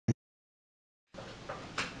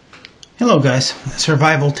Hello guys,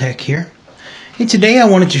 Survival Tech here. Hey, today I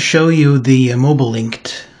wanted to show you the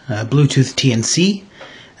Mobilinkd Bluetooth TNC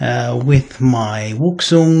with my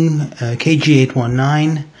Woksung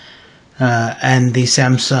KG819 and the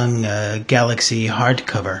Samsung Galaxy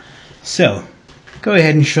hardcover. So, go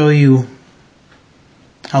ahead and show you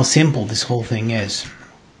how simple this whole thing is.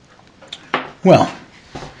 Well,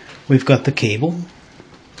 we've got the cable.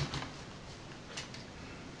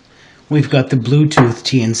 We've got the Bluetooth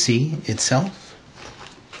TNC itself.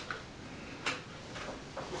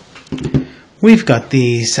 We've got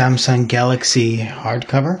the Samsung Galaxy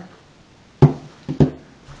hardcover.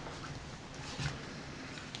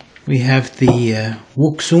 We have the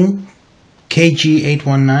Woksung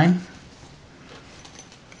KG819.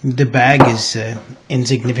 The bag is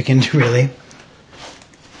insignificant, really.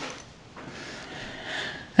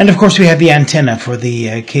 And of course we have the antenna for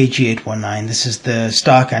the KG819. This is the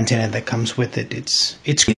stock antenna that comes with it. It's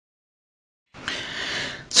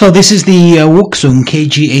So this is the Woksung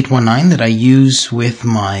KG819 that I use with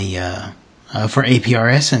my for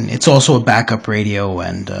APRS, and it's also a backup radio,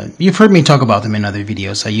 and you've heard me talk about them in other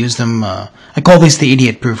videos. I use them, I call this the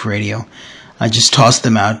idiot-proof radio. I just toss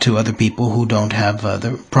them out to other people who don't have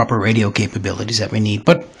the proper radio capabilities that we need.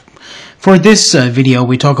 But for this video,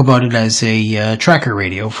 we talk about it as a tracker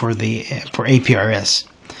radio for APRS.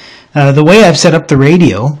 The way I've set up the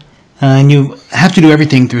radio, and you have to do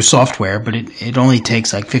everything through software, but it only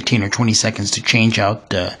takes like 15 or 20 seconds to change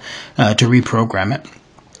out to reprogram it.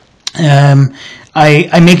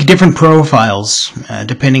 I make different profiles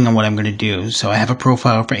depending on what I'm going to do. So I have a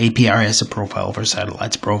profile for APRS, a profile for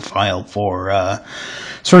satellites, a profile for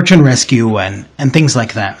search and rescue, and things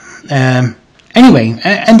like that. Anyway,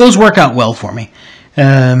 and those work out well for me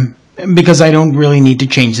because I don't really need to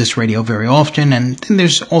change this radio very often, and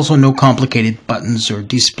there's also no complicated buttons or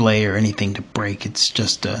display or anything to break. It's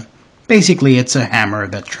just basically it's a hammer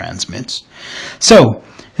that transmits. So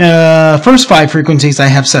first 5 frequencies I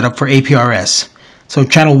have set up for APRS. So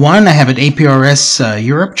channel 1 I have at APRS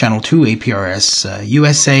Europe, channel 2 APRS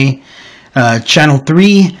USA, channel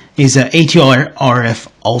 3 is ATRF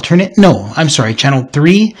alternate. No, I'm sorry. Channel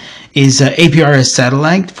 3 is APRS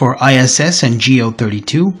satellite for ISS and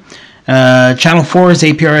GEO32. Channel 4 is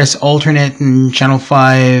APRS alternate, and channel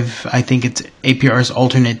 5, I think it's APRS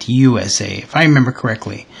alternate USA, if I remember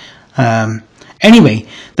correctly. Anyway,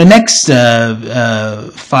 the next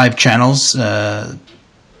 5 channels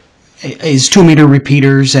is 2-meter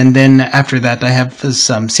repeaters, and then after that I have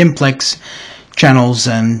some simplex channels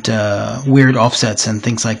and weird offsets and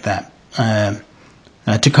things like that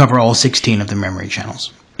to cover all 16 of the memory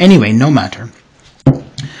channels. Anyway, no matter.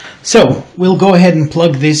 So we'll go ahead and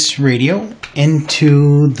plug this radio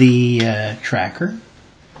into the tracker.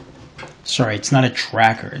 Sorry, it's not a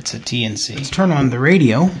tracker, it's a TNC. Let's turn on the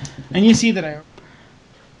radio, and you see that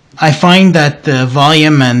I find that the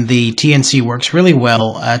volume and the TNC works really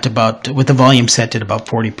well at with the volume set at about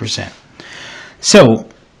 40%. So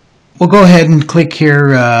we'll go ahead and click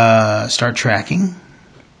here, start tracking.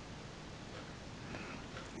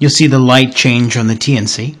 You'll see the light change on the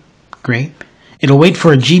TNC. Great. It'll wait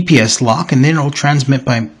for a GPS lock, and then it'll transmit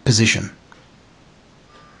by position,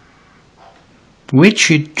 which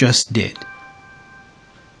it just did.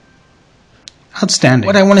 Outstanding.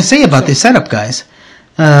 What I want to say about this setup, guys,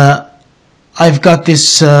 I've got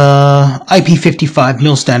this IP55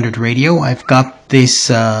 mil standard radio. I've got this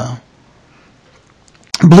Bluetooth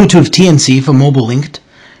TNC for Mobilinkd,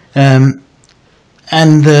 and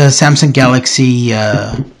the Samsung Galaxy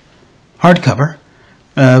hardcover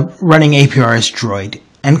running APRS Droid.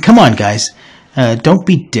 And come on, guys, don't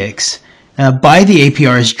be dicks. Buy the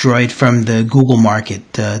APRS Droid from the Google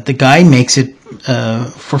Market. The guy makes it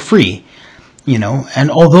for free, you know.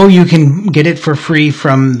 And although you can get it for free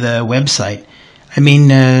from the website, I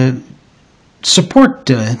mean, support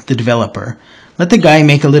the developer. Let the guy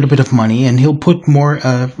make a little bit of money, and he'll put more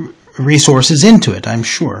resources into it, I'm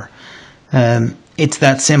sure. It's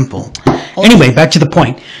that simple. Anyway, back to the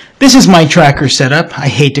point. This is my tracker setup. I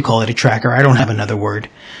hate to call it a tracker. I don't have another word.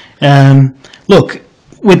 Look,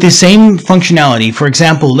 with the same functionality, for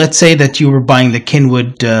example, let's say that you were buying the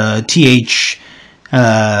Kenwood TH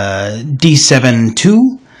D7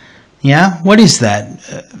 II. Yeah, what is that?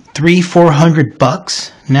 $300-400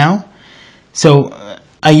 bucks now? So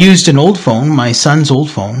I used an old phone, my son's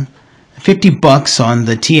old phone, 50 bucks on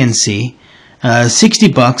the TNC,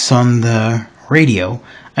 60 bucks on the radio,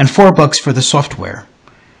 and 4 bucks for the software.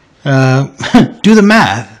 Do the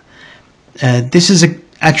math. This is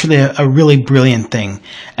actually a really brilliant thing.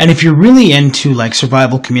 And if you're really into like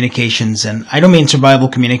survival communications, and I don't mean survival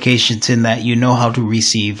communications in that you know how to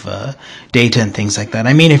receive data and things like that.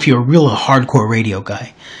 I mean if you're a real hardcore radio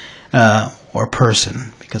guy or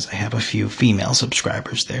person, because I have a few female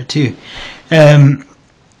subscribers there too.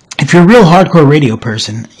 If you're a real hardcore radio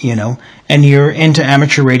person, you know, and you're into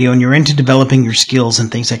amateur radio and you're into developing your skills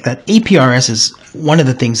and things like that, APRS is one of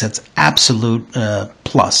the things that's absolute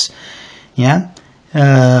plus. Yeah?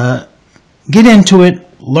 Get into it,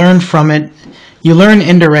 learn from it. You learn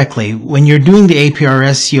indirectly. When you're doing the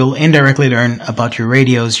APRS, you'll indirectly learn about your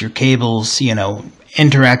radios, your cables, you know,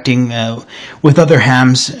 interacting with other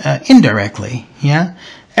hams indirectly. Yeah?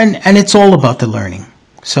 And it's all about the learning.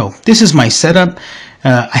 So this is my setup.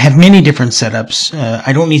 I have many different setups.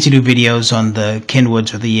 I don't need to do videos on the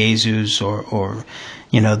Kenwoods or the Yaesus or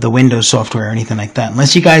you know, the Windows software or anything like that.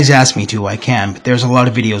 Unless you guys ask me to, I can. But there's a lot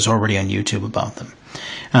of videos already on YouTube about them.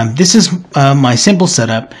 This is my simple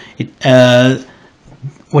setup.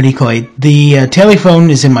 What do you call it? The telephone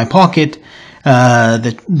is in my pocket.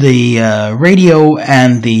 The radio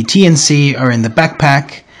and the TNC are in the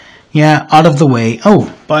backpack. Yeah, out of the way.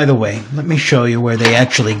 Oh, by the way, let me show you where they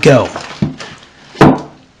actually go.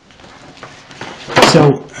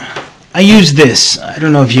 So, I use this. I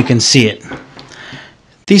don't know if you can see it.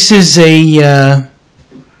 This is a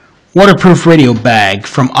waterproof radio bag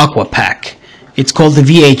from Aquapack. It's called the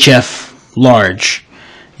VHF Large.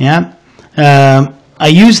 Yeah. I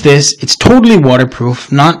use this. It's totally waterproof,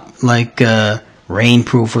 not like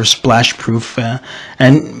rainproof or splashproof,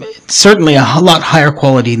 and certainly a lot higher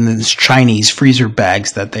quality than these Chinese freezer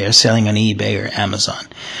bags that they are selling on eBay or Amazon.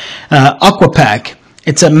 Aquapack.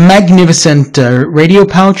 It's a magnificent radio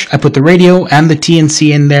pouch. I put the radio and the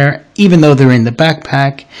TNC in there, even though they're in the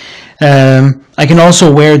backpack. I can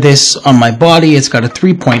also wear this on my body. It's got a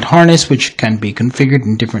 3-point harness, which can be configured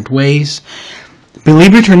in different ways.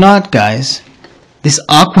 Believe it or not, guys, this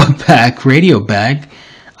Aquapack radio bag,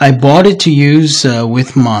 I bought it to use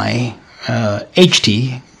with my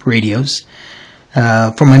HT radios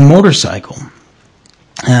for my motorcycle.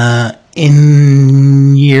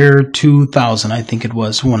 In year 2000, I think it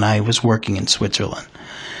was, when I was working in Switzerland.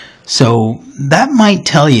 So that might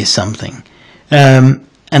tell you something.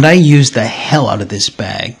 And I use the hell out of this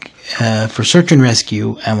bag for search and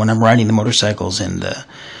rescue, and when I'm riding the motorcycles in the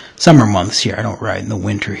summer months here. I don't ride in the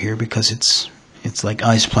winter here because it's like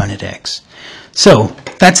Ice Planet X. So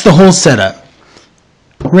that's the whole setup.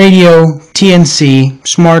 Radio, TNC,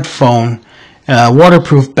 smartphone,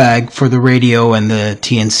 waterproof bag for the radio and the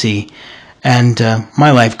TNC, and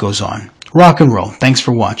my life goes on. Rock and roll. Thanks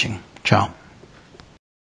for watching. Ciao.